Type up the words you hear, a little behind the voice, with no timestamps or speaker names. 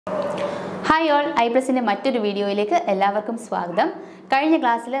Hi all, iPlus in the video swagam. കഴിഞ്ഞ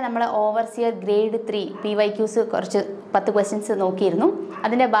ക്ലാസ്സിൽ നമ്മൾ ഓവർസിയർ ഗ്രേഡ് 3 PYQs കുറച്ച് 10 ക്വസ്റ്റ്യൻസ് നോക്കിയിരുന്നു.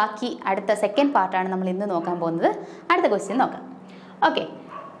 അതിന്റെ ബാക്കി അടുത്ത സെക്കൻഡ് പാർട്ട് ആണ് നമ്മൾ ഇന്ന് നോക്കാൻ പോകുന്നത്. അടുത്ത ക്വസ്റ്റ്യൻ നോക്കാം. Okay.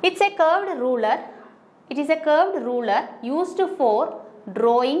 It is a curved ruler used for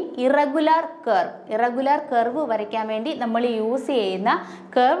drawing irregular curve വരയ്ക്കാൻ വേണ്ടി നമ്മൾ യൂസ് ചെയ്യുന്ന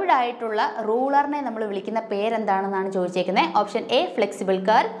curved ആയിട്ടുള്ള റൂളറിനെ നമ്മൾ വിളിക്കുന്ന പേരെന്താണെന്നാണ് ചോദിച്ചേക്കുന്നത്. Option A flexible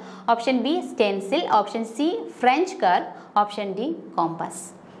curve, option B stencil, option C French curve, option D compass.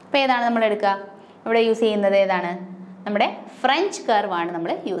 അപ്പോൾ ഏതാണ് നമ്മൾ എടുക്കുക? ഇവിടെ യൂസ് ചെയ്യുന്നത് ഏതാണ്? നമ്മുടെ ഫ്രഞ്ച് കർവ് ആണ്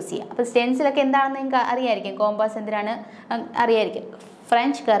നമ്മൾ യൂസ് ചെയ്യുക. അപ്പോൾ സ്റ്റെൻസിലൊക്കെ എന്താണെന്ന് നിങ്ങൾക്ക് അറിയായിരിക്കും, കോമ്പസ് എന്തിനാണ് അറിയായിരിക്കും.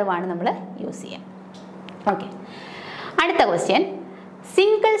 ഫ്രഞ്ച് കർവ് ആണ് നമ്മൾ യൂസ് ചെയ്യുക. ഓക്കെ, അടുത്ത question.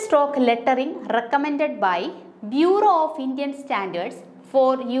 Single stroke lettering recommended by Bureau of Indian Standards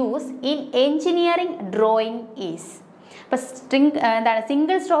for use in engineering drawing is. അപ്പോൾ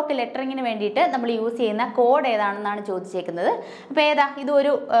സിംഗിൾ സ്ട്രോക്ക് ലെറ്ററിങ്ങിന് വേണ്ടിയിട്ട് നമ്മൾ യൂസ് ചെയ്യുന്ന കോഡ് ഏതാണെന്നാണ് ചോദിച്ചേക്കുന്നത്. അപ്പോൾ ഏതാ?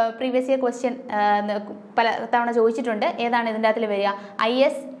 ഇതൊരു പ്രീവിയസ് ഇയർ ക്വസ്റ്റ്യൻ പല തവണ ചോദിച്ചിട്ടുണ്ട്. ഏതാണ് ഇതിൻ്റെ അകത്തിൽ വരിക?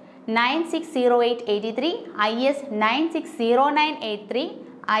 IS 960883, IS 960983,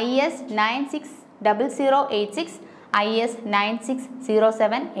 IS 960086, IS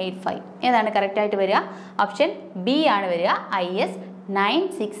 960785. ഏതാണ് കറക്റ്റ് ആയിട്ട് വരിക? ഓപ്ഷൻ ബി ആണ് വരിക. IS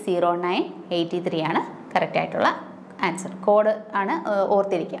 960983 ആണ് കറക്റ്റ് ആയിട്ടുള്ള ആൻസർ. കോഡ് ആണ്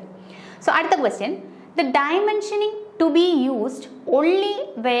ഓർത്തിരിക്കുക. സോ അടുത്ത question. The dimensioning to be used only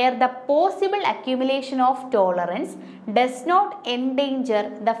where the possible accumulation of tolerance does not endanger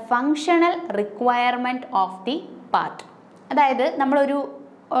the functional requirement of the part. അതായത് നമ്മളൊരു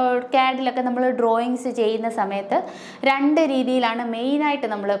CAD-ലൊക്കെ നമ്മൾ ഡ്രോയിങ്സ് ചെയ്യുന്ന സമയത്ത് രണ്ട് രീതിയിലാണ് മെയിനായിട്ട്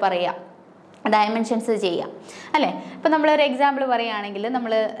നമ്മൾ പറയുക, ഡയമെൻഷൻസ് ചെയ്യുക അല്ലേ. ഇപ്പോൾ നമ്മളൊരു എക്സാമ്പിൾ പറയുകയാണെങ്കിൽ,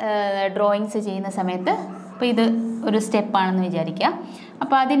 നമ്മൾ ഡ്രോയിങ്സ് ചെയ്യുന്ന സമയത്ത് ഇപ്പോൾ ഇത് ഒരു സ്റ്റെപ്പാണെന്ന് വിചാരിക്കുക.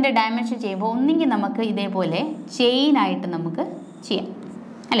 അപ്പോൾ അതിൻ്റെ ഡയമെൻഷൻ ചെയ്യുമ്പോൾ ഒന്നെങ്കിൽ നമുക്ക് ഇതേപോലെ ചെയിനായിട്ട് നമുക്ക് ചെയ്യാം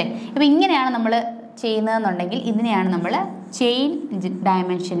അല്ലേ. അപ്പോൾ ഇങ്ങനെയാണ് നമ്മൾ ചെയ്യുന്നതെന്നുണ്ടെങ്കിൽ ഇതിനെയാണ് നമ്മൾ ചെയിൻ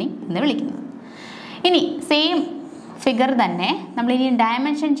ഡയമെൻഷനിങ് എന്ന് വിളിക്കുന്നത്. ഇനി സെയിം ഫിഗർ തന്നെ നമ്മളിനി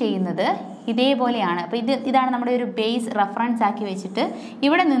ഡയമെൻഷൻ ചെയ്യുന്നത് ഇതേപോലെയാണ്. അപ്പോൾ ഇതാണ് നമ്മുടെ ഒരു ബേസ് റെഫറൻസ് ആക്കി വെച്ചിട്ട്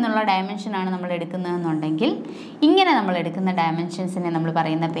ഇവിടെ നിന്നുള്ള ഡയമെൻഷനാണ് നമ്മൾ എടുക്കുന്നതെന്നുണ്ടെങ്കിൽ ഇങ്ങനെ നമ്മൾ എടുക്കുന്ന ഡയമെൻഷൻസിനെ നമ്മൾ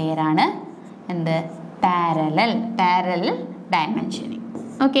പറയുന്ന പേരാണ് എന്ത്? Parallel dimensioning.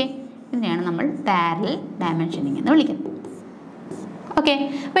 ഓക്കെ, ഇതിനെയാണ് നമ്മൾ പാരലൽ ഡയമെൻഷനിങ് എന്ന് വിളിക്കുന്നത്. ഓക്കെ,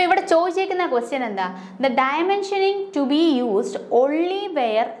 അപ്പോൾ ഇവിടെ ചോദിച്ചേക്കുന്ന ക്വസ്റ്റ്യൻ എന്താ? The dimensioning to be used only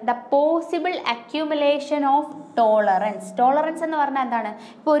where the possible accumulation of tolerance എന്ന് പറഞ്ഞാൽ എന്താണ്?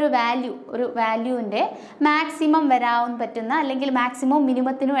 ഇപ്പോൾ ഒരു വാല്യൂവിൻ്റെ മാക്സിമം വരാൻ പറ്റുന്ന അല്ലെങ്കിൽ മാക്സിമം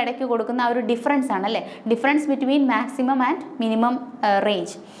മിനിമത്തിനും ഇടയ്ക്ക് കൊടുക്കുന്ന ആ ഒരു ഡിഫറൻസ് ആണ് അല്ലേ, difference between maximum and minimum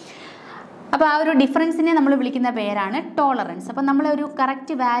range. അപ്പോൾ ആ ഒരു ഡിഫറൻസിനെ നമ്മൾ വിളിക്കുന്ന പേരാണ് ടോളറൻസ്. അപ്പോൾ നമ്മളൊരു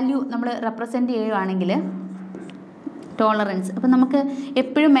കറക്റ്റ് വാല്യൂ നമ്മൾ റെപ്രസെൻറ്റ് ചെയ്യുകയാണെങ്കിൽ ടോളറൻസ്, അപ്പോൾ നമുക്ക്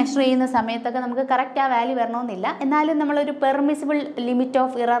എപ്പോഴും മെഷർ ചെയ്യുന്ന സമയത്തൊക്കെ നമുക്ക് കറക്റ്റ് ആ വാല്യൂ വരണമെന്നില്ല, എന്നാലും നമ്മളൊരു പെർമിസിബിൾ ലിമിറ്റ്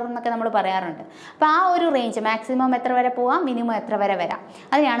ഓഫ് ഇറർ എന്നൊക്കെ നമ്മൾ പറയാറുണ്ട്. അപ്പോൾ ആ ഒരു റേഞ്ച് മാക്സിമം എത്ര വരെ പോവാം, മിനിമം എത്ര വരെ വരാം,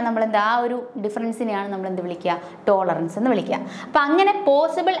 അതിനെയാണ് നമ്മളെന്ത് ആ ഒരു ഡിഫറൻസിനെയാണ് നമ്മളെന്ത് വിളിക്കുക? ടോളറൻസ് എന്ന് വിളിക്കുക. അപ്പോൾ അങ്ങനെ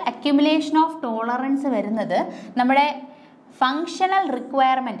പോസിബിൾ അക്യുമുലേഷൻ ഓഫ് ടോളറൻസ് വരുന്നത് നമ്മുടെ ഫങ്ഷണൽ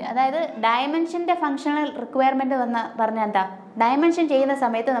റിക്വയർമെൻറ്റ്, അതായത് ഡയമെൻഷൻ്റെ ഫങ്ഷണൽ റിക്വയർമെൻറ്റ് പറഞ്ഞാൽ എന്താ? ഡയമെൻഷൻ ചെയ്യുന്ന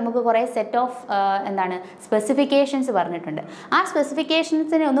സമയത്ത് നമുക്ക് കുറേ സെറ്റ് ഓഫ് സ്പെസിഫിക്കേഷൻസ് പറഞ്ഞിട്ടുണ്ട്. ആ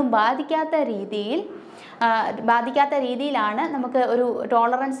സ്പെസിഫിക്കേഷൻസിനെ ഒന്നും ബാധിക്കാത്ത രീതിയിലാണ് നമുക്ക് ഒരു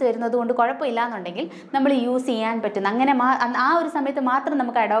ടോളറൻസ് വരുന്നത് കൊണ്ട് കുഴപ്പമില്ല എന്നുണ്ടെങ്കിൽ നമ്മൾ യൂസ് ചെയ്യാൻ പറ്റുന്ന, അങ്ങനെ ആ ഒരു സമയത്ത് മാത്രം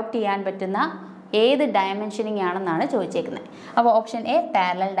നമുക്ക് അഡോപ്റ്റ് ചെയ്യാൻ പറ്റുന്ന ഏത് ഡയമെൻഷനിങ് ആണെന്നാണ് ചോദിച്ചേക്കുന്നത്. അപ്പോൾ option A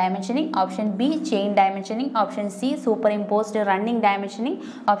parallel dimensioning, option B chain dimensioning, option C super imposed running dimensioning,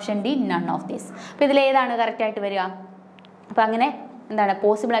 option D none of these. അപ്പോൾ ഇതിലേതാണ് കറക്റ്റായിട്ട് വരിക? അപ്പോൾ അങ്ങനെ എന്താണ്?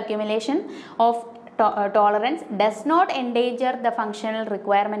 Possible accumulation of tolerance does not endanger the functional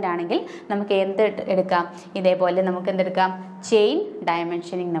requirement ആണെങ്കിൽ നമുക്ക് എന്ത് എടുക്കാം? ഇതേപോലെ നമുക്ക് എന്തെടുക്കാം? ചെയിൻ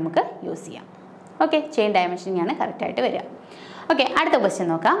ഡയമെൻഷനിങ് നമുക്ക് യൂസ് ചെയ്യാം. ഓക്കെ, ചെയിൻ ഡയമെൻഷനിങ് ആണ് കറക്റ്റായിട്ട് വരിക. ഓക്കെ, അടുത്ത ക്വസ്റ്റ്യൻ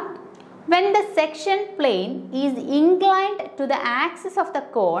നോക്കാം. When the section plane is inclined to the axis of the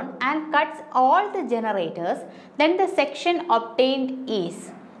cone and cuts all the generators, then the section obtained is.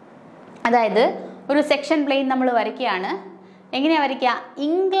 അതായത് ഒരു സെക്ഷൻ പ്ലെയിൻ നമ്മൾ വരയ്ക്കുകയാണ്. എങ്ങനെയാണ് വരയ്ക്കുക?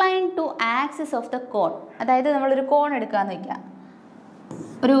 Incline to axis of the കോൺ. അതായത് നമ്മളൊരു കോൺ എടുക്കാമെന്ന് വയ്ക്കുക.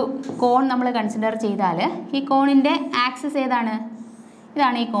 ഒരു കോൺ നമ്മൾ കൺസിഡർ ചെയ്താൽ ഈ കോണിൻ്റെ ആക്സിസ് ഏതാണ്?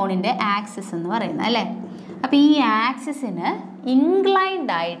 ഇതാണ് ഈ കോണിൻ്റെ ആക്സിസ് എന്ന് പറയുന്നത് അല്ലേ. അപ്പോൾ ഈ ആക്സിസിന്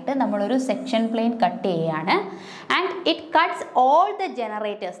ഇൻക്ലൈൻഡ് ആയിട്ട് നമ്മളൊരു സെക്ഷൻ പ്ലെയിൻ കട്ട് ചെയ്യുകയാണ്. And it cuts all the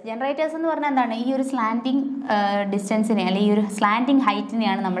generators എന്ന് പറഞ്ഞാൽ എന്താണ്, ഈ ഒരു സ്ലാൻഡിങ് ഡിസ്റ്റൻസിനെ അല്ലെങ്കിൽ ഈ ഒരു സ്ലാൻഡിങ്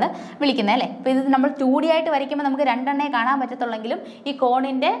ഹൈറ്റിനെയാണ് നമ്മൾ വിളിക്കുന്നത് അല്ലേ. അപ്പോൾ ഇത് നമ്മൾ 2D ആയിട്ട് വരയ്ക്കുമ്പോൾ നമുക്ക് രണ്ടെണ്ണേ കാണാൻ പറ്റത്തുള്ളെങ്കിലും ഈ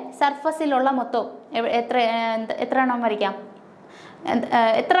കോണിൻ്റെ സർഫസിലുള്ള മൊത്തം എത്ര എണ്ണം വരയ്ക്കാം,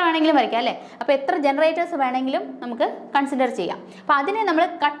 എത്ര വേണമെങ്കിലും വരയ്ക്കാം അല്ലേ. അപ്പോൾ എത്ര ജനറേറ്റേഴ്സ് വേണമെങ്കിലും നമുക്ക് കൺസിഡർ ചെയ്യാം. അപ്പോൾ അതിനെ നമ്മൾ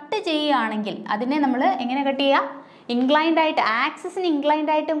കട്ട് ചെയ്യുകയാണെങ്കിൽ അതിനെ നമ്മൾ എങ്ങനെ കട്ട് ചെയ്യുക, ഇൻക്ലൈൻഡ് ആയിട്ട്, ആക്സിസിന്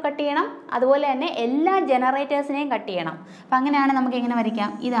ഇൻക്ലൈൻഡ് ആയിട്ടും കട്ട് ചെയ്യണം, അതുപോലെ തന്നെ എല്ലാ ജനറേറ്റേഴ്സിനെയും കട്ട് ചെയ്യണം. അപ്പോൾ അങ്ങനെയാണ് നമുക്ക് എങ്ങനെ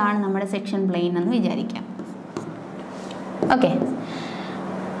വരയ്ക്കാം, ഇതാണ് നമ്മുടെ സെക്ഷൻ പ്ലെയിൻ എന്ന് വിചാരിക്കാം.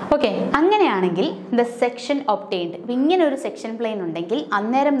 ഓക്കെ അങ്ങനെയാണെങ്കിൽ ദ സെക്ഷൻ ഒബ്റ്റെയിൻഡ്. അപ്പോൾ ഇങ്ങനെ ഒരു സെക്ഷൻ പ്ലെയിൻ ഉണ്ടെങ്കിൽ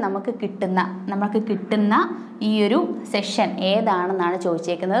അന്നേരം നമുക്ക് കിട്ടുന്ന ഈ ഒരു section ഏതാണെന്നാണ്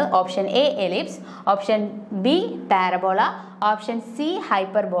ചോദിച്ചേക്കുന്നത്. Option A ellipse, option B parabola, option C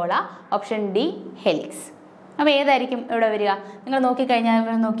hyperbola, option D helix. അപ്പോൾ ഏതായിരിക്കും ഇവിടെ വരിക? നിങ്ങൾ നോക്കിക്കഴിഞ്ഞാൽ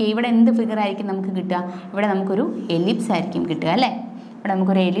ഇവിടെ എന്ത് ഫിഗർ ആയിരിക്കും നമുക്ക് കിട്ടുക? ഇവിടെ നമുക്കൊരു എലിപ്സ് ആയിരിക്കും കിട്ടുക അല്ലേ. ഇവിടെ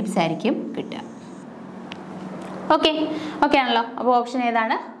നമുക്കൊരു എലിപ്സ് ആയിരിക്കും കിട്ടുക. ഓക്കെ ആണല്ലോ. അപ്പോൾ ഓപ്ഷൻ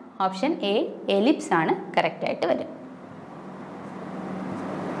ഏതാണ്? ഓപ്ഷൻ എ എലിപ്സ് ആണ് കറക്റ്റ് ആയിട്ട് വരിക.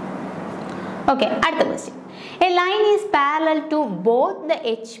 ഓക്കെ, അടുത്ത question. A line is parallel to both the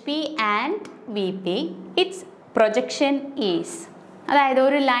HP and VP. It's projection is. അതായത്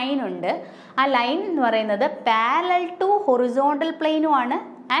ഒരു ലൈൻ ഉണ്ട്, ആ ലൈൻ എന്ന് പറയുന്നത് parallel to horizontal പ്ലെയിനുമാണ്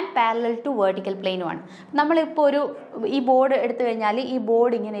and parallel to vertical പ്ലെയിനുമാണ്. നമ്മളിപ്പോൾ ഈ ബോർഡ് എടുത്തു കഴിഞ്ഞാൽ ഈ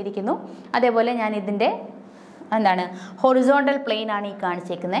ബോർഡ് ഇങ്ങനെ ഇരിക്കുന്നു, അതേപോലെ ഞാൻ ഇതിൻ്റെ എന്താണ് ഹൊറിസോണ്ടൽ പ്ലെയിൻ ആണ് ഈ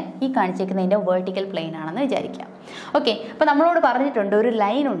കാണിച്ചേക്കുന്നതിൻ്റെ വെർട്ടിക്കൽ പ്ലെയിൻ ആണെന്ന് വിചാരിക്കാം. ഓക്കെ, അപ്പോൾ നമ്മളോട് പറഞ്ഞിട്ടുണ്ട് ഒരു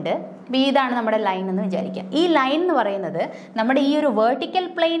ലൈൻ ഉണ്ട്, ഇതാണ് നമ്മുടെ ലൈൻ എന്ന് വിചാരിക്കാം. ഈ ലൈൻ എന്ന് പറയുന്നത് നമ്മുടെ ഈ ഒരു വെർട്ടിക്കൽ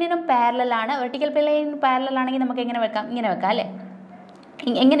പ്ലെയിനിനും പാരലലാണ്. വെർട്ടിക്കൽ പ്ലെയിൻ പാരലൽ ആണെങ്കിൽ നമുക്ക് എങ്ങനെ വെക്കാം? ഇങ്ങനെ വെക്കാം അല്ലേ.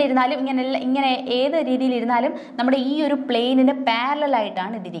 എങ്ങനെ ഇരുന്നാലും ഇങ്ങനെ ഏത് രീതിയിൽ ഇരുന്നാലും നമ്മുടെ ഈ ഒരു പ്ലെയിനിന്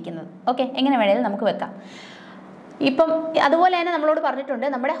പാരലലായിട്ടാണ് ഇതിരിക്കുന്നത്. ഓക്കെ, എങ്ങനെ വേണേലും നമുക്ക് വെക്കാം. ഇപ്പം അതുപോലെ തന്നെ നമ്മളോട് പറഞ്ഞിട്ടുണ്ട്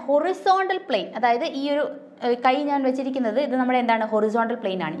നമ്മുടെ ഹൊറിസോണ്ടൽ പ്ലെയിൻ, അതായത് ഈ ഒരു കൈ ഞാൻ വെച്ചിരിക്കുന്നത് ഇത് നമ്മുടെ എന്താണ് ഹൊറിസോണ്ടൽ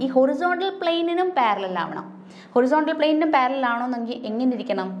പ്ലെയിൻ ആണ്. ഈ ഹൊറിസോണ്ടൽ പ്ലെയിനിനും പാരലൽ ആവണം. ഹൊറിസോണ്ടൽ പ്ലെയിനിനും പാരലൽ ആവണമെന്നെങ്കിൽ എങ്ങനെ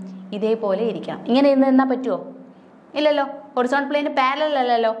ഇരിക്കണം? ഇതേപോലെ ഇരിക്കണം. ഇങ്ങനെ ഇരുന്നാൽ പറ്റുമോ? ഇല്ലല്ലോ. ഹൊറിസോണ്ടൽ പ്ലെയിന് പാരലൽ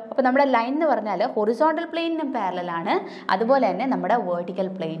അല്ലല്ലോ. അപ്പോൾ നമ്മുടെ ലൈൻ എന്ന് പറഞ്ഞാൽ ഹൊറിസോണ്ടൽ പ്ലെയിനും പാരലലാണ്, അതുപോലെ തന്നെ നമ്മുടെ വെർട്ടിക്കൽ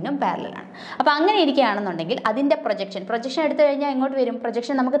പ്ലെയിനും പാരലലാണ്. അപ്പോൾ അങ്ങനെ ഇരിക്കുകയാണെന്നുണ്ടെങ്കിൽ അതിൻ്റെ പ്രൊജക്ഷൻ എടുത്തു കഴിഞ്ഞാൽ എങ്ങോട്ട് വരും?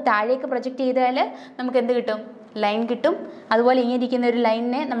 പ്രൊജക്ഷൻ നമുക്ക് താഴേക്ക് പ്രൊജക്റ്റ് ചെയ്താൽ നമുക്ക് എന്ത് കിട്ടും? ലൈൻ കിട്ടും. അതുപോലെ ഇങ്ങനെ ഇരിക്കുന്ന ഒരു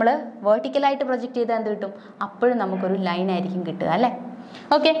ലൈനിനെ നമ്മൾ വെർട്ടിക്കലായിട്ട് പ്രൊജക്റ്റ് ചെയ്താൽ എന്ത് കിട്ടും? അപ്പോഴും നമുക്കൊരു ലൈനായിരിക്കും കിട്ടുക അല്ലേ.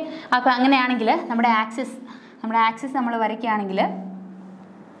 ഓക്കെ, അപ്പോൾ അങ്ങനെയാണെങ്കിൽ നമ്മുടെ ആക്സിസ് നമ്മൾ വരയ്ക്കുകയാണെങ്കിൽ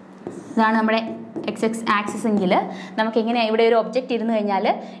ഇതാണ് നമ്മുടെ എക്സ് ആക്സിസ് എങ്കിൽ നമുക്ക് എങ്ങനെ ഇവിടെ ഒരു ഒബ്ജക്റ്റ് ഇരുന്ന് കഴിഞ്ഞാൽ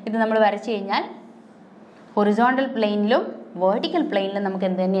ഇത് നമ്മൾ വരച്ച് കഴിഞ്ഞാൽ ഹൊറിസോണ്ടൽ പ്ലെയിനിലും വെർട്ടിക്കൽ പ്ലെയിനിലും നമുക്ക്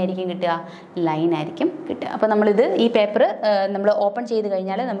എന്ത് തന്നെയായിരിക്കും കിട്ടുക? ലൈൻ ആയിരിക്കും കിട്ടുക. അപ്പോൾ നമ്മളിത് ഈ പേപ്പർ നമ്മൾ ഓപ്പൺ ചെയ്ത്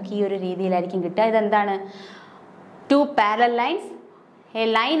കഴിഞ്ഞാൽ നമുക്ക് ഈ ഒരു രീതിയിലായിരിക്കും കിട്ടുക. ഇതെന്താണ്? 2 parallel lines, a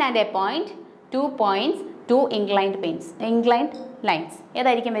line and a point, 2 points, 2 inclined lines.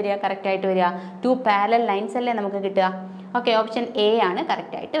 ഏതായിരിക്കും വരിക? കറക്റ്റ് ആയിട്ട് വരിക 2 parallel lines അല്ലേ നമുക്ക് കിട്ടുക. ഓക്കെ, ഓപ്ഷൻ എ ആണ്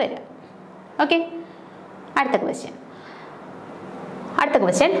കറക്റ്റ് ആയിട്ട് വരിക. ഓക്കെ, അടുത്ത question.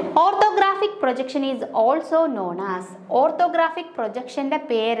 Orthographic projection is also known as. Orthographic പ്രൊജക്ഷൻ്റെ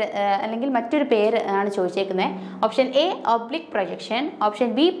പേര് അല്ലെങ്കിൽ മറ്റൊരു പേര് ആണ് ചോദിച്ചേക്കുന്നത്. Option A oblique projection, option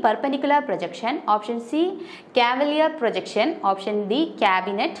B perpendicular projection, option C Cavalier projection, option D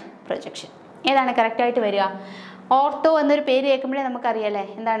cabinet projection. ഏതാണ് കറക്റ്റ് ആയിട്ട് വരിക? ഓർത്തോ എന്നൊരു പേര് കേൾക്കുമ്പോഴേ നമുക്കറിയാലേ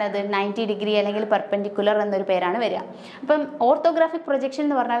എന്താണത്? 90 ഡിഗ്രി അല്ലെങ്കിൽ പെർപെൻഡിക്കുലർ എന്നൊരു പേരാണ് വരിക. അപ്പം ഓർത്തോഗ്രാഫിക് പ്രൊജക്ഷൻ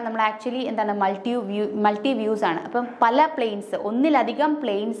എന്ന് പറഞ്ഞാൽ നമ്മൾ ആക്ച്വലി എന്താണ് മൾട്ടി വ്യൂസ് ആണ്. അപ്പം പല പ്ലെയിൻസ്, ഒന്നിലധികം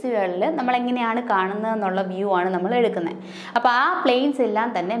പ്ലെയിൻസുകളിൽ നമ്മൾ എങ്ങനെയാണ് കാണുന്നത് എന്നുള്ള വ്യൂ ആണ് നമ്മൾ എടുക്കുന്നത്. അപ്പോൾ ആ പ്ലെയിൻസ് എല്ലാം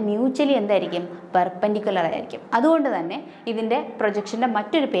തന്നെ മ്യൂച്വലി എന്തായിരിക്കും? പെർപെൻഡിക്കുലർ ആയിരിക്കും. അതുകൊണ്ട് തന്നെ ഇതിൻ്റെ പ്രൊജക്ഷൻ്റെ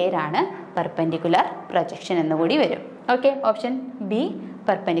മറ്റൊരു പേരാണ് പെർപെൻഡിക്കുലർ പ്രൊജക്ഷൻ എന്നുകൂടി വരും. Okay, option B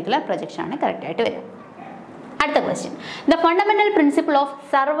perpendicular projection ആണ് കറക്റ്റായിട്ട് വരും. അടുത്ത question. The fundamental principle of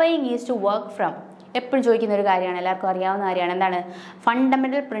surveying is to work from. എപ്പോഴും ചോദിക്കുന്ന ഒരു കാര്യമാണ്, എല്ലാവർക്കും അറിയാവുന്ന കാര്യമാണ്. എന്താണ്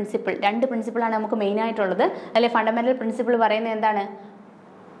ഫണ്ടമെന്റൽ പ്രിൻസിപ്പിൾ? 2 പ്രിൻസിപ്പിളാണ് നമുക്ക് മെയിൻ ആയിട്ടുള്ളത്. അല്ലെ ഫണ്ടമെന്റൽ പ്രിൻസിപ്പിൾ പറയുന്നത് എന്താണ്?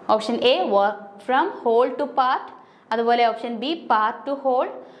 Option A work from whole to part, അതുപോലെ option B part two whole,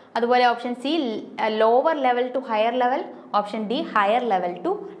 അതുപോലെ option C lower level two higher level, option D higher level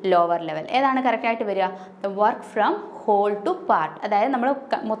two lower level. ഏതാണ് കറക്റ്റായിട്ട് വരിക? Work from whole to part. അതായത് നമ്മൾ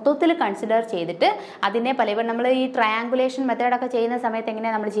മൊത്തത്തിൽ consider ചെയ്തിട്ട് അതിനെ ഇപ്പം നമ്മൾ ഈ ട്രയാങ്കുലേഷൻ മെത്തേഡൊക്കെ ചെയ്യുന്ന സമയത്ത്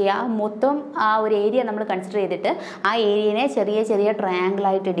എങ്ങനെയാണ് നമ്മൾ ചെയ്യുക? മൊത്തം ആ ഒരു ഏരിയ നമ്മൾ കൺസിഡർ ചെയ്തിട്ട് ആ ഏരിയനെ ചെറിയ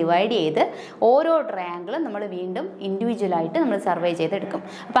ട്രയാങ്കിളായിട്ട് ഡിവൈഡ് ചെയ്ത് ഓരോ ട്രയാങ്കിളും നമ്മൾ വീണ്ടും ഇൻഡിവിജ്വലായിട്ട് നമ്മൾ സർവേ ചെയ്തെടുക്കും.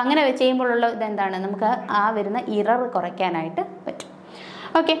 അപ്പോൾ അങ്ങനെ ചെയ്യുമ്പോഴുള്ള ഇതെന്താണ്? നമുക്ക് ആ വരുന്ന ഇറർ കുറയ്ക്കാനായിട്ട് പറ്റും.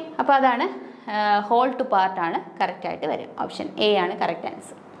 ഓക്കെ, അപ്പോൾ അതാണ് ഹോൾ ടു പാർട്ട് ആണ് കറക്റ്റ് ആയിട്ട് വരിക. ഓപ്ഷൻ എ ആണ് കറക്റ്റ്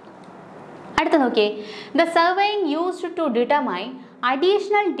ആൻസർ. അടുത്ത നോക്കിയേ, the surveying used to determine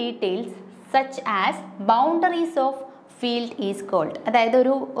additional details such as boundaries of field is called. അതായത്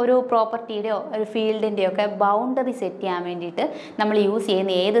ഒരു പ്രോപ്പർട്ടിയുടെയോ ഒരു ഫീൽഡിൻ്റെയോ ഒക്കെ ബൗണ്ടറി സെറ്റ് ചെയ്യാൻ വേണ്ടിയിട്ട് നമ്മൾ യൂസ്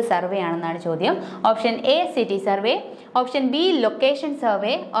ചെയ്യുന്ന ഏത് സർവേ ആണെന്നാണ് ചോദ്യം. Option A city survey, option B location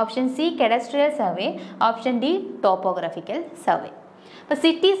survey, option C cadastral survey, option D topographical survey. അപ്പോൾ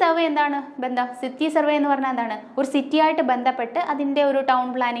സിറ്റി സർവേ എന്താണ് ബന്ധം? സിറ്റി സർവേ എന്ന് പറഞ്ഞാൽ എന്താണ്? ഒരു സിറ്റിയായിട്ട് ബന്ധപ്പെട്ട് അതിൻ്റെ ഒരു ടൗൺ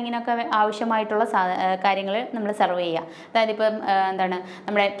പ്ലാനിങ്ങിനൊക്കെ ആവശ്യമായിട്ടുള്ള കാര്യങ്ങൾ നമ്മൾ സർവേ ചെയ്യുക. അതായത് ഇപ്പം എന്താണ്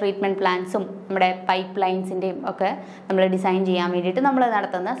നമ്മുടെ ട്രീറ്റ്മെൻറ്റ് പ്ലാൻസും നമ്മുടെ പൈപ്പ് ലൈൻസിൻ്റെയും ഒക്കെ നമ്മൾ ഡിസൈൻ ചെയ്യാൻ വേണ്ടിയിട്ട് നമ്മൾ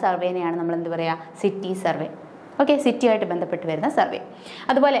നടത്തുന്ന സർവേനെയാണ് നമ്മൾ എന്ത് പറയുക? City survey. ഓക്കെ, സിറ്റിയായിട്ട് ബന്ധപ്പെട്ട് വരുന്ന സർവേ.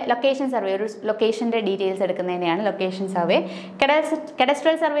 അതുപോലെ ലൊക്കേഷൻ സർവേ, ഒരു ലൊക്കേഷൻ്റെ details എടുക്കുന്നതിനെയാണ് location survey.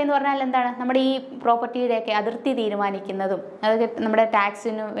 Cadastral survey എന്ന് പറഞ്ഞാൽ എന്താണ്? നമ്മുടെ ഈ പ്രോപ്പർട്ടിയുടെയൊക്കെ അതിർത്തി തീരുമാനിക്കുന്നതും അതൊക്കെ നമ്മുടെ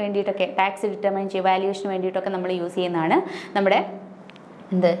ടാക്സിന് വേണ്ടിയിട്ടൊക്കെ, ടാക്സ് ഡിറ്റർമൈൻ ചെയ്യുക, വാല്യൂഷന് വേണ്ടിയിട്ടൊക്കെ നമ്മൾ യൂസ് ചെയ്യുന്നതാണ് നമ്മുടെ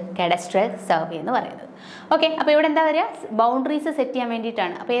കഡസ്ട്രൽ സർവേ എന്ന് പറയുന്നത്. ഓക്കെ, അപ്പോൾ ഇവിടെ എന്താ പറയുക? ബൗണ്ടറീസ് സെറ്റ് ചെയ്യാൻ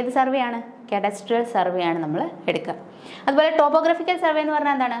വേണ്ടിയിട്ടാണ്. അപ്പോൾ ഏത് സർവേ ആണ്? കഡസ്ട്രൽ സർവേ ആണ് നമ്മൾ എടുക്കുക. അതുപോലെ ടോപ്പോഗ്രാഫിക്കൽ സർവേ എന്ന്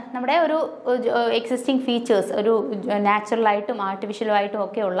പറഞ്ഞാൽ എന്താണ്? നമ്മുടെ ഒരു എക്സിസ്റ്റിംഗ് ഫീച്ചേഴ്സ്, ഒരു നാച്ചുറലായിട്ടും ആർട്ടിഫിഷ്യലായിട്ടും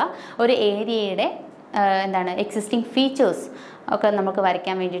ഒക്കെ ഉള്ള ഒരു ഏരിയയുടെ എന്താണ് എക്സിസ്റ്റിംഗ് ഫീച്ചേഴ്സ് ഒക്കെ നമുക്ക്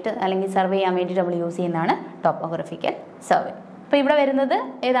വരയ്ക്കാൻ വേണ്ടിയിട്ട് അല്ലെങ്കിൽ സർവേ ചെയ്യാൻ വേണ്ടിയിട്ട് നമ്മൾ യൂസ് ചെയ്യുന്നതാണ് ടോപ്പോഗ്രാഫിക്കൽ സർവേ. അപ്പോൾ ഇവിടെ വരുന്നത്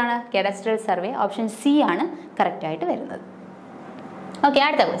ഏതാണ്? Cadastral survey. ഓപ്ഷൻ സി ആണ് കറക്റ്റായിട്ട് വരുന്നത്. ഓക്കെ,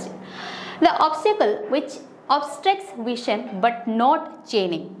 അടുത്ത question. The obstacle which ഒബ്സ്ട്രക്ട്സ് vision but not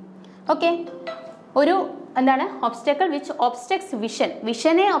chaining. Okay, ഒരു എന്താണ് ഒബ്സ്റ്റക്കിൾ വിച്ച് ഒബ്സ്ട്രക്ട്സ്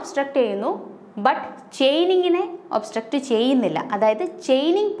വിഷനെ ഒബ്സ്ട്രക്ട് ചെയ്യുന്നു ബട്ട് ചെയിനിങ്ങിനെ ഒബ്സ്ട്രക്റ്റ് ചെയ്യുന്നില്ല. അതായത്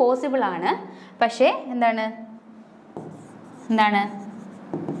ചെയിനിങ് പോസിബിൾ ആണ്, പക്ഷേ എന്താണ്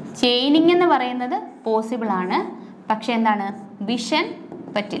ചെയിനിങ് എന്ന് പറയുന്നത് പോസിബിൾ ആണ്, പക്ഷേ എന്താണ് വിഷൻ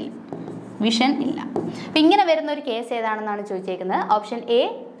പറ്റില്ല, വിഷൻ ഇല്ല. അപ്പം ഇങ്ങനെ വരുന്ന ഒരു case ഏതാണെന്നാണ് ചോദിച്ചേക്കുന്നത്. Option A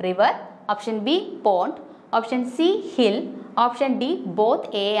river, option B pond, option C hill, option D both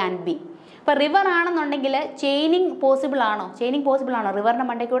A and B. ഇപ്പോൾ റിവർ ആണെന്നുണ്ടെങ്കിൽ ചെയിനിങ് പോസിബിൾ ആണോ? റിവറിൻ്റെ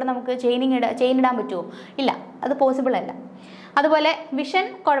മണ്ടയ്ക്കൂടെ നമുക്ക് ചെയിൻ ഇടാൻ പറ്റുമോ? ഇല്ല, അത് പോസിബിൾ അല്ല. അതുപോലെ വിഷൻ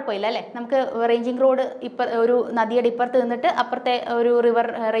കുഴപ്പമില്ല അല്ലേ, നമുക്ക് റേഞ്ചിങ് റോഡ് ഒരു നദിയുടെ ഇപ്പുറത്ത് നിന്നിട്ട് അപ്പുറത്തെ ഒരു റിവർ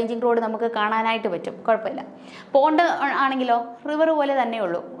റേഞ്ചിങ് റോഡ് നമുക്ക് കാണാനായിട്ട് പറ്റും, കുഴപ്പമില്ല. പോണ്ട് ആണെങ്കിലോ റിവർ പോലെ തന്നെ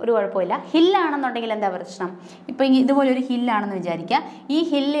ഉള്ളൂ, ഒരു കുഴപ്പമില്ല. ഹില്ലാണെന്നുണ്ടെങ്കിൽ എന്താ പ്രശ്നം? ഇപ്പം ഇതുപോലെ ഒരു ഹില്ലാണെന്ന് വിചാരിക്കുക. ഈ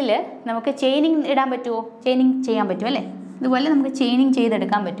ഹില്ലിൽ നമുക്ക് ചെയിനിങ് ഇടാൻ പറ്റുമോ? ചെയിനിങ് ചെയ്യാൻ പറ്റും അല്ലേ, ഇതുപോലെ നമുക്ക് ചെയിനിങ്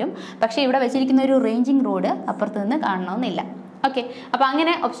ചെയ്തെടുക്കാൻ പറ്റും. പക്ഷേ ഇവിടെ വെച്ചിരിക്കുന്ന ഒരു റേഞ്ചിങ് റോഡ് അപ്പുറത്ത് നിന്ന് കാണണമെന്നില്ല. ഓക്കെ, അപ്പോൾ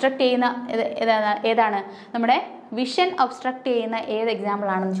അങ്ങനെ ഒബ്സ്ട്രക്ട് ചെയ്യുന്ന ഏതാണ്? നമ്മുടെ വിഷൻ ഒബ്സ്ട്രക്ട് ചെയ്യുന്ന ഏത് എക്സാമ്പിൾ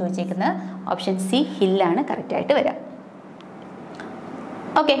ആണെന്ന് ചോദിച്ചേക്കുന്നത് ഓപ്ഷൻ സി ഹില്ലാണ് കറക്റ്റായിട്ട് വരിക.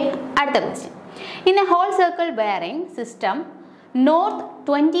 ഓക്കെ, അടുത്ത question. In A whole circle bearing system north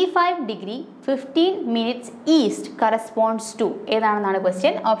 25 degree 15 minutes east corresponds to ഏതാണെന്നാണ്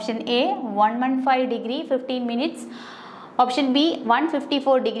question. Option A 115 degree 15 minutes, option B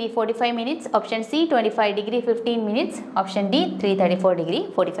 154 degree 45 minutes, option C 25 degree 15 minutes, option D 334 degree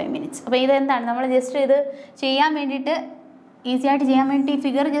 45 minutes. അപ്പോൾ ഇതെന്താണ്? നമ്മൾ just ഇത് ചെയ്യാൻ വേണ്ടിയിട്ട് easy ആയിട്ട് ചെയ്യാൻ വേണ്ടി ഈ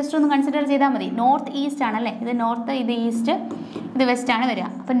ഫിഗർ ജസ്റ്റ് ഒന്ന് കൺസിഡർ ചെയ്താൽ മതി. നോർത്ത് ഈസ്റ്റ് ആണല്ലേ, ഇത് നോർത്ത്, ഇത് ഈസ്റ്റ്, ഇത് വെസ്റ്റ് ആണ് വരിക.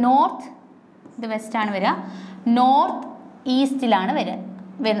 അപ്പോൾ നോർത്ത്, ഇത് വെസ്റ്റ് ആണ് വരിക, നോർത്ത് ഈസ്റ്റിലാണ്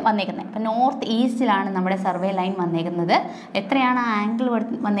വന്നേക്കുന്നത്. അപ്പോൾ നോർത്ത് ഈസ്റ്റിലാണ് നമ്മുടെ സർവേ ലൈൻ വന്നേക്കുന്നത്. എത്രയാണ് ആ ആംഗിൾ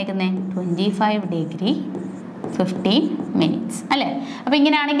വന്നേക്കുന്നത്? 25 ഡിഗ്രി 15 മിനിറ്റ്സ് അല്ലേ. അപ്പോൾ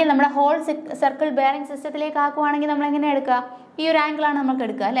ഇങ്ങനെയാണെങ്കിൽ നമ്മുടെ ഹോൾ സർക്കിൾ ബെയറിംഗ് സിസ്റ്റത്തിലേക്ക് ആക്കുവാണെങ്കിൽ നമ്മൾ എങ്ങനെ എടുക്കുക? ഈ ഒരു ആംഗിളാണ് നമുക്ക്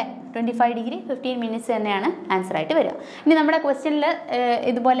എടുക്കുക അല്ലേ. 25 ഡിഗ്രി 15 മിനിറ്റ്സ് തന്നെയാണ് ആൻസർ ആയിട്ട് വരിക. ഇനി നമ്മുടെ ക്വസ്റ്റ്യനിൽ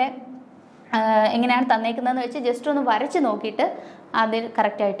ഇതുപോലെ എങ്ങനെയാണ് തന്നേക്കുന്നതെന്ന് വെച്ച് ജസ്റ്റ് ഒന്ന് വരച്ച് നോക്കിയിട്ട് അതിൽ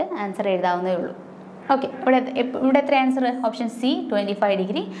കറക്റ്റായിട്ട് ആൻസർ എഴുതാവുന്നേ ഉള്ളൂ. ഓക്കെ, ഇവിടെ എത്ര answer? Option C 25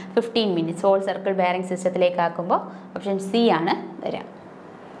 degree 15 minutes whole circle bearing സിസ്റ്റത്തിലേക്ക് ആക്കുമ്പോൾ ഓപ്ഷൻ സി ആണ് വരിക.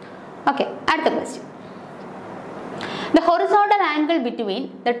 ഓക്കെ, അടുത്ത question. The horizontal angle between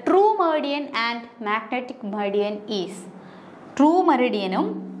the true meridian and magnetic meridian is. True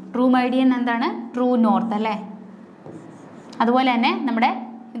meridian എന്താണ്? ട്രൂ നോർത്ത് അല്ലേ. അതുപോലെ തന്നെ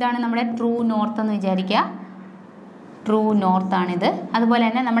ഇതാണ് നമ്മുടെ ട്രൂ നോർത്ത് എന്ന് വിചാരിക്കുക. ട്രൂ നോർത്ത് ആണിത്. അതുപോലെ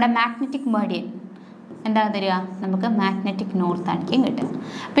തന്നെ നമ്മുടെ മാഗ്നറ്റിക് മെറിഡിയൻ എന്താ തരിക? നമുക്ക് മാഗ്നറ്റിക് നോർത്ത് ആയിരിക്കും കിട്ടുക.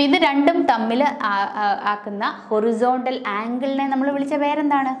 അപ്പോൾ ഇത് രണ്ടും തമ്മിൽ ആക്കുന്ന ഹൊറിസോണ്ടൽ ആംഗിളിനെ നമ്മൾ വിളിച്ച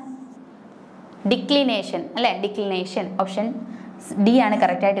പേരെന്താണ്? ഡിക്ലിനേഷൻ അല്ലേ. ഡിക്ലിനേഷൻ ഓപ്ഷൻ ഡി ആണ്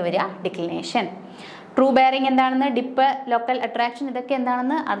കറക്റ്റായിട്ട് വരിക. ഡിക്ലിനേഷൻ. ട്രൂ ബെയറിംഗ് എന്താണെന്ന്, ഡിപ്പ്, ലോക്കൽ അട്രാക്ഷൻ, ഇതൊക്കെ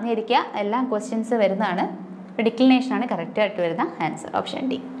എന്താണെന്ന് അറിഞ്ഞിരിക്കുക. എല്ലാം ക്വസ്റ്റ്യൻസ് വരുന്നതാണ്. ഡിക്ലിനേഷൻ ആണ് കറക്റ്റായിട്ട് വരുന്ന ആൻസർ ഓപ്ഷൻ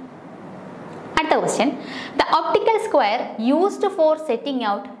ഡി. അടുത്ത അടുത്ത question, the optical square used for setting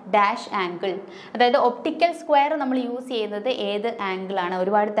out dash angle. അതായത് ഒപ്റ്റിക്കൽ സ്ക്വയർ നമ്മൾ യൂസ് ചെയ്യുന്നത് ഏത് ആംഗിളാണ്?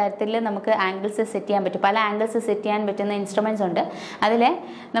 ഒരുപാട് തരത്തിൽ നമുക്ക് ആംഗിൾസ് സെറ്റ് ചെയ്യാൻ പറ്റും, പല ആംഗിൾസ് സെറ്റ് ചെയ്യാൻ പറ്റുന്ന ഇൻസ്ട്രുമെൻറ്റ്സ് ഉണ്ട്. അതിൽ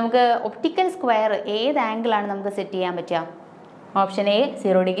നമുക്ക് ഒപ്റ്റിക്കൽ സ്ക്വയർ ഏത് ആംഗിളാണ് നമുക്ക് സെറ്റ് ചെയ്യാൻ പറ്റുക? Option A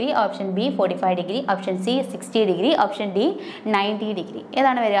 0 degree, option B 45 degree, option C 60 degree, option D 90 degree.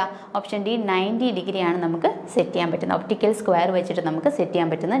 ഏതാണ് വരിക? ഓപ്ഷൻ ഡി 90 ഡിഗ്രിയാണ് നമുക്ക് സെറ്റ് ചെയ്യാൻ പറ്റുന്നത്. ഒപ്റ്റിക്കൽ സ്ക്വയർ വെച്ചിട്ട് നമുക്ക് സെറ്റ്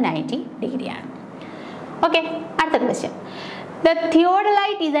ചെയ്യാൻ പറ്റുന്നത് 90 ഡിഗ്രിയാണ്. ഓക്കെ, അടുത്ത question. The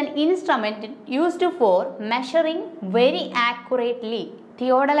theodolite is an instrument used for measuring very accurately.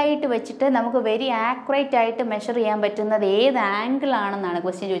 Theodolite വെച്ചിട്ട് നമുക്ക് വെരി ആക്യുറേറ്റ് ആയിട്ട് മെഷർ ചെയ്യാൻ പറ്റുന്നത് ഏത് ആംഗിൾ ആണെന്നാണ്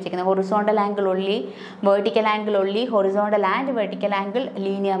ക്വസ്റ്റ്യൻ ചോദിച്ചിരിക്കുന്നത്. Horizontal angle only, vertical angle only, horizontal and vertical angle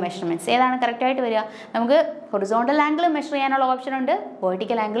linear measurements. ഏതാണ് കറക്റ്റായിട്ട് വരിക? നമുക്ക് ഹൊറിസോണ്ടൽ ആംഗിൾ മെഷർ ചെയ്യാനുള്ള ഓപ്ഷൻ ഉണ്ട്,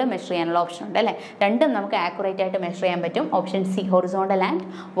 വെർട്ടിക്കൽ ആംഗിൾ മെഷർ ചെയ്യാനുള്ള ഓപ്ഷൻ ഉണ്ട് അല്ലേ? രണ്ടും നമുക്ക് ആക്യുറേറ്റ് ആയിട്ട് മെഷർ ചെയ്യാൻ പറ്റും. Option C horizontal and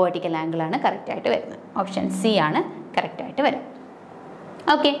vertical angle ആണ് കറക്റ്റായിട്ട് വരുന്നത്. ഓപ്ഷൻ സി ആണ് കറക്റ്റായിട്ട് വരിക.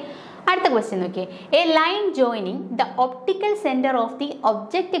 ഓക്കെ, അടുത്ത ക്വസ്റ്റ്യൻ നോക്കിയേ. A line joining the optical centre of the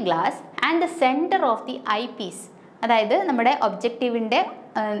object glass and the centre of the I Ps. അതായത് നമ്മുടെ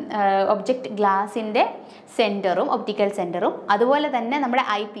ഒബ്ജക്റ്റ് ഗ്ലാസിൻ്റെ സെൻറ്ററും ഒപ്റ്റിക്കൽ സെൻറ്ററും അതുപോലെ തന്നെ നമ്മുടെ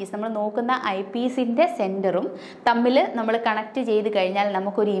ഐ പീസ്, നമ്മൾ നോക്കുന്ന ഐ പീസിൻ്റെ സെൻറ്ററും തമ്മിൽ നമ്മൾ കണക്ട് ചെയ്ത് കഴിഞ്ഞാൽ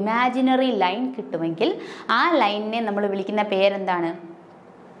നമുക്കൊരു ഇമാജിനറി ലൈൻ കിട്ടുമെങ്കിൽ ആ ലൈനിനെ നമ്മൾ വിളിക്കുന്ന പേരെന്താണ്?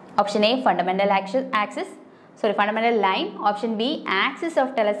 Option A fundamental fundamental line, option B axis of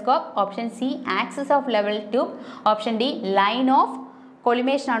telescope, option C axis of level tube, option D line of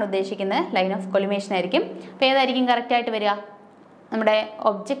collimation ആണ് ഉദ്ദേശിക്കുന്നത്. ലൈൻ ഓഫ് കൊളിമേഷൻ ആയിരിക്കും. അപ്പോൾ ഏതായിരിക്കും കറക്റ്റ് ആയിട്ട് വരിക? നമ്മുടെ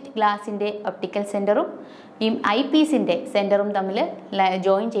ഒബ്ജക്റ്റ് ഗ്ലാസിൻ്റെ ഒപ്റ്റിക്കൽ സെൻറ്ററും ഈ ഐ പീസിൻ്റെ സെൻറ്ററും തമ്മിൽ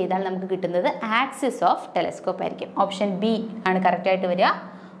ജോയിൻ ചെയ്താൽ നമുക്ക് കിട്ടുന്നത് ആക്സിസ് ഓഫ് ടെലസ്കോപ്പ് ആയിരിക്കും. ഓപ്ഷൻ ബി ആണ് കറക്റ്റായിട്ട് വരിക.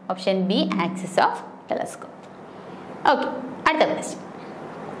 Option B axis of telescope. Okay, അടുത്ത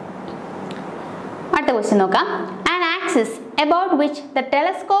ക്വസ്റ്റ്യൻ നോക്കാം. An axis about which the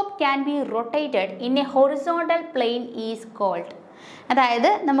telescope can be rotated in a horizontal plane is called. അതായത്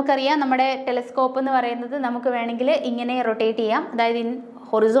നമുക്കറിയാം നമ്മുടെ ടെലസ്കോപ്പ് എന്ന് പറയുന്നത് നമുക്ക് വേണമെങ്കിൽ ഇങ്ങനെ റൊട്ടേറ്റ് ചെയ്യാം, അതായത്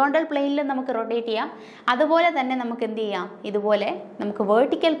ഹൊറിസോണ്ടൽ പ്ലെയിനിൽ നമുക്ക് റൊട്ടേറ്റ് ചെയ്യാം. അതുപോലെ തന്നെ നമുക്ക് എന്ത് ചെയ്യാം? ഇതുപോലെ നമുക്ക്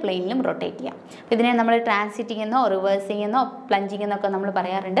വെർട്ടിക്കൽ പ്ലെയിനിലും റൊട്ടേറ്റ് ചെയ്യാം. ഇതിനെ നമ്മൾ ട്രാൻസിറ്റിംഗ് എന്നോ റിവേഴ്സിംഗ് എന്നോ പ്ലഞ്ചിങ് എന്നൊക്കെ നമ്മൾ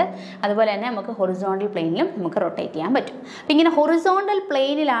പറയാറുണ്ട്. അതുപോലെ തന്നെ നമുക്ക് ഹൊറിസോണ്ടൽ പ്ലെയിനിലും നമുക്ക് റൊട്ടേറ്റ് ചെയ്യാൻ പറ്റും. അപ്പോൾ ഇങ്ങനെ ഹൊറിസോണ്ടൽ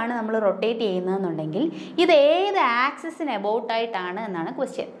പ്ലെയിനിലാണ് നമ്മൾ റൊട്ടേറ്റ് ചെയ്യുന്നതെന്നുണ്ടെങ്കിൽ ഇത് ഏത് ആക്സിസിന് എബൌട്ടായിട്ടാണ് എന്നാണ്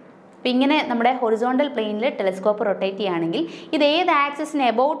ക്വസ്റ്റ്യൻ. അപ്പോൾ ഇങ്ങനെ നമ്മുടെ ഹൊറിസോണ്ടൽ പ്ലെയിനിൽ ടെലസ്കോപ്പ് റൊട്ടേറ്റ് ചെയ്യുകയാണെങ്കിൽ ഇത് ഏത് ആക്സിസിന്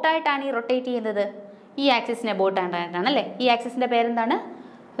എബൌട്ടായിട്ടാണ് ഈ റൊട്ടേറ്റ് ചെയ്യുന്നത്? ഈ ആക്സിസിന് എബൌട്ടായിട്ടാണ് അല്ലേ? ഈ ആക്സിസിൻ്റെ പേരെന്താണ്?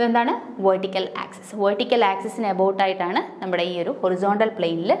 ഇതെന്താണ്? Vertical axis. വെർട്ടിക്കൽ ആക്സിസിന് എബൌട്ടായിട്ടാണ് നമ്മുടെ ഈ ഒരു ഹൊറിസോണ്ടൽ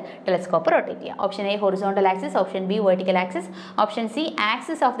പ്ലെയിനിൽ ടെലസ്കോപ്പ് റൊട്ടേറ്റ് ചെയ്യുക. Option A horizontal axis, option B vertical axis, option C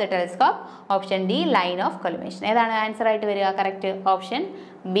axis of the telescope, option D line of collimation. ഏതാണ് ആൻസർ ആയിട്ട് വരിക? Correct option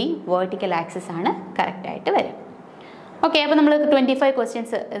B vertical axis ആണ് കറക്റ്റായിട്ട് വരിക. ഓക്കെ, അപ്പോൾ നമ്മൾ 25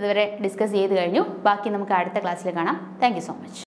 ക്വസ്റ്റ്യൻസ് ഇതുവരെ ഡിസ്കസ് ചെയ്ത് കഴിഞ്ഞു. ബാക്കി നമുക്ക് അടുത്ത ക്ലാസ്സിൽ കാണാം. Thank you so much.